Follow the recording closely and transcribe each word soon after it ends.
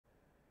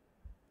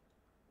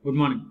Good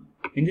morning.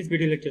 In this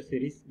video lecture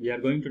series, we are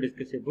going to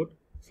discuss about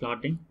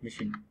slotting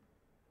machine.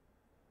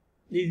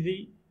 This is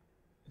the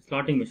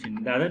slotting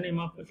machine. The other name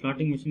of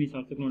slotting machine is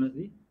also known as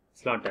the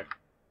slotter.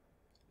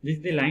 This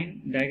is the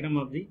line diagram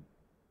of the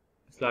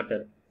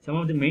slotter. Some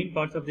of the main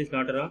parts of the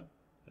slotter are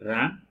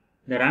ram,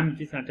 the ram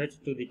which is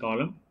attached to the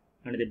column,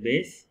 and the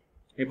base.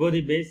 Above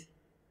the base,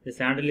 the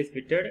saddle is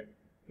fitted.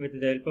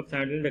 With the help of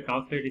saddle, the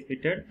calf plate is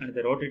fitted and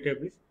the rotary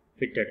table is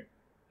fitted.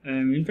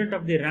 In front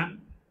of the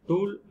ram,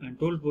 tool and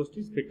tool post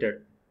is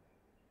fitted.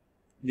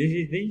 This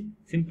is the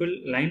simple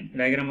line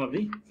diagram of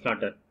the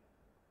slotter.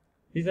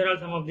 These are all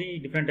some of the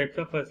different types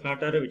of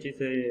slotter which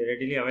is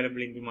readily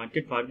available in the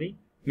market for the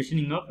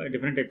machining of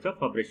different types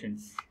of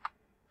operations.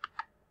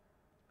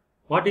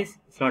 What is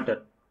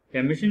slotter?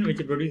 A machine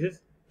which produces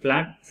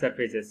flat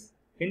surfaces.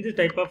 In this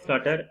type of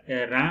slotter,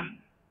 a ram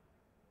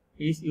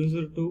is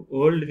used to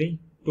hold the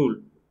tool.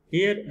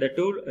 Here the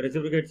tool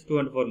reciprocates to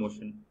and fro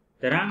motion.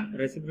 The ram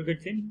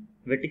reciprocates in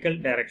vertical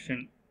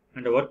direction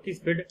and the work is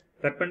fed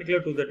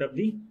perpendicular to that of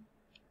the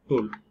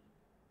tool.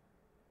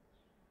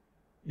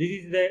 This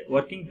is the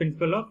working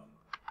principle of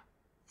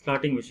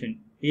slotting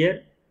machine.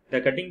 Here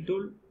the cutting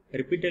tool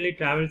repeatedly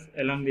travels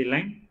along the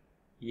line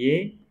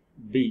A,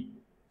 B.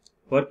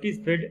 Work is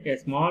fed a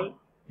small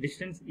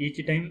distance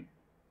each time.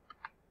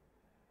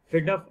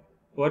 Fed of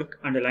work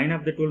and the line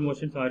of the tool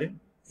motions are in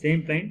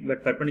same plane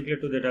but perpendicular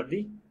to that of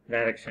the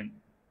direction.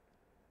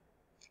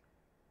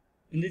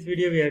 In this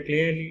video we are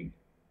clearly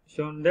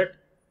shown that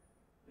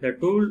the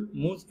tool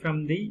moves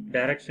from the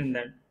direction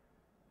that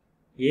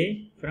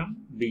A from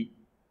B.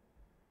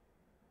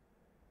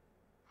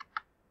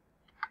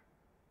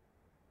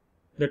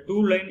 The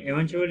tool line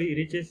eventually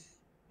reaches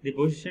the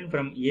position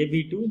from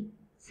AB to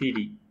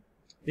CD.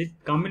 This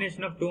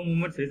combination of two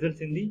movements results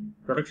in the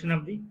production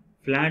of the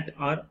flat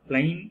or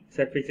plane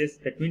surfaces,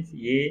 that means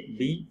A,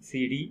 B,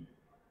 CD.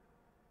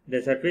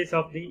 The surface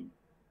of the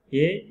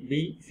A,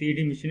 B,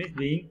 CD machine is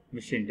being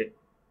machined.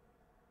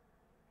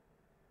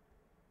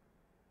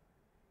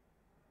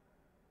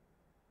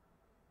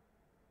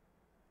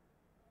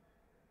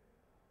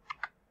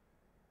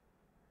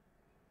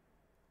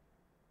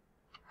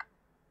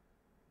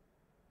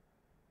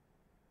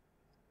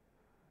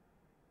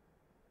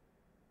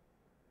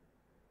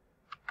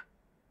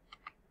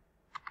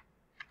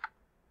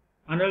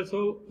 And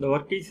also the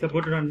work is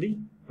supported on the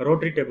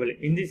rotary table.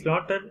 In the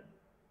slotter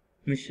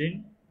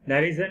machine,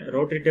 there is a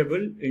rotary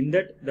table in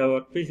that the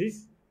workpiece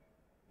is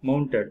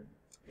mounted.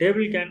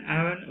 Table can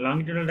have a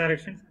longitudinal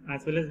directions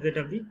as well as that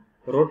of the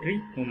rotary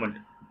movement.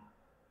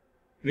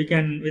 We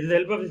can, with the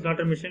help of the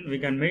slotter machine, we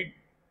can make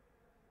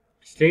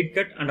straight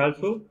cut and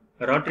also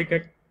rotary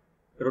cut.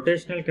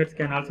 Rotational cuts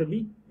can also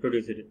be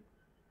produced.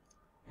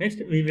 Next,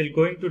 we will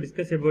going to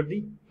discuss about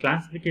the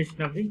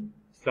classification of the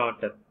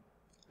slotter.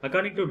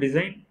 According to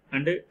design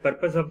and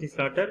purpose of the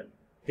slotter,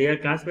 they are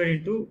classified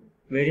into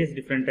various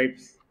different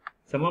types.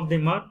 Some of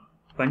them are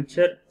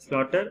puncture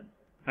slotter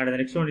and the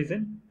next one is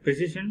a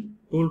precision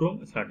tool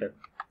room slotter.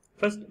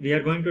 First, we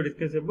are going to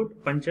discuss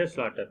about puncture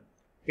slotter.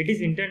 It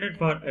is intended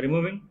for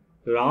removing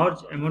large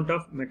amount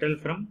of metal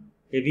from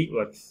heavy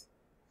works.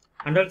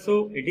 And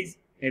also it is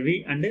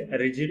heavy and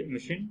rigid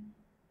machine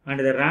and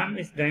the ram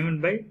is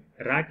driven by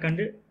rack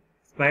and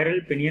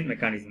spiral pinion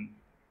mechanism.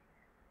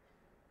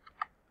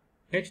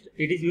 Next,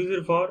 it is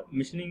used for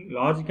machining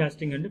large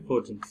casting and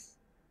forgings.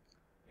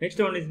 Next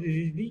one is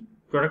the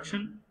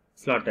production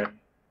slotter.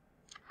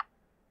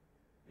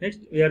 Next,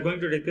 we are going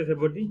to discuss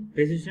about the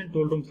precision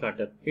tool room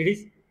slotter. It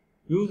is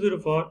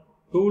used for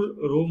tool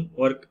room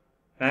work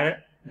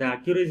where the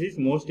accuracy is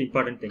most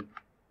important thing.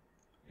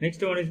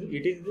 Next one is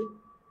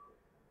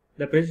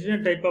the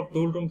precision type of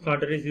tool room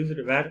slotter is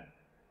used where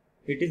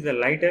it is the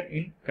lighter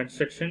in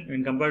construction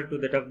when compared to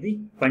that of the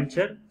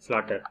puncture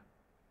slotter.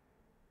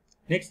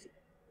 Next,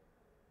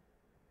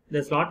 the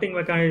slotting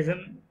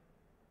mechanism,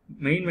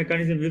 main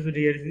mechanism used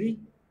here is the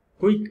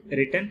quick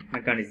return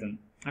mechanism,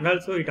 and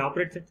also it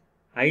operates at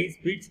high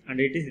speeds and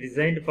it is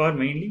designed for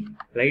mainly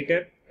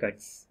lighter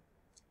cuts.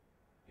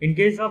 In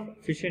case of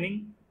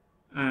finishing,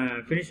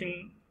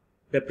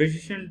 the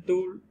precision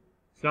tool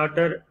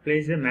slotter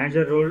plays a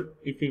major role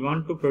if we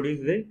want to produce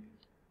the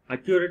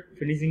accurate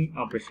finishing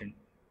operation,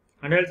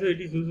 and also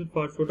it is used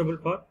for suitable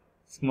for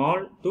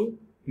small to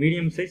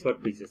medium size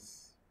workpieces.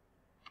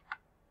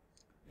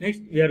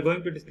 Next, we are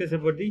going to discuss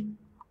about the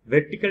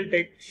vertical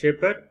type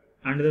shaper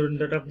and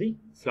that of the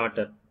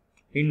slotter.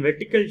 In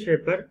vertical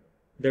shaper,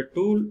 the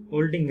tool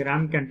holding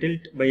ram can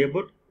tilt by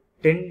about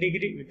 10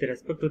 degrees with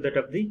respect to that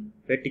of the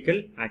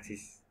vertical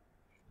axis.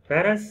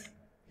 Whereas,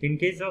 in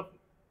case of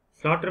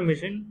slotter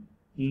machine,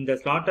 the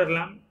slotter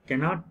ram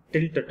cannot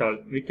tilt at all.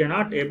 We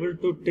cannot able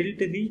to tilt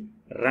the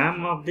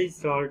ram of the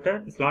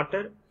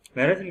slotter.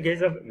 Whereas in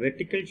case of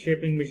vertical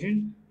shaping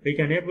machine, we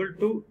can able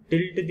to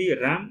tilt the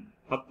ram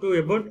up to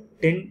about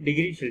 10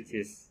 degrees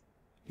Celsius.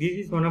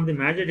 This is one of the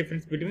major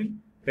difference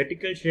between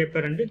vertical shaper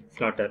and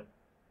slotter.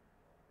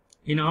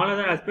 In all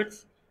other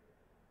aspects,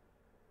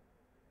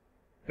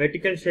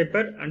 vertical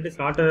shaper and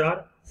slotter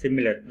are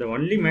similar. The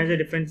only major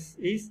difference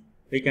is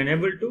we can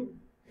able to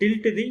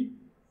tilt the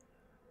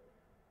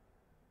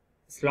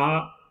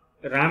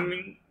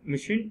ramming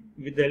machine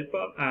with the help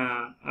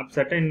of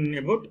certain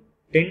about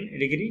 10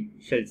 degree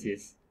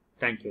Celsius.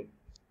 Thank you.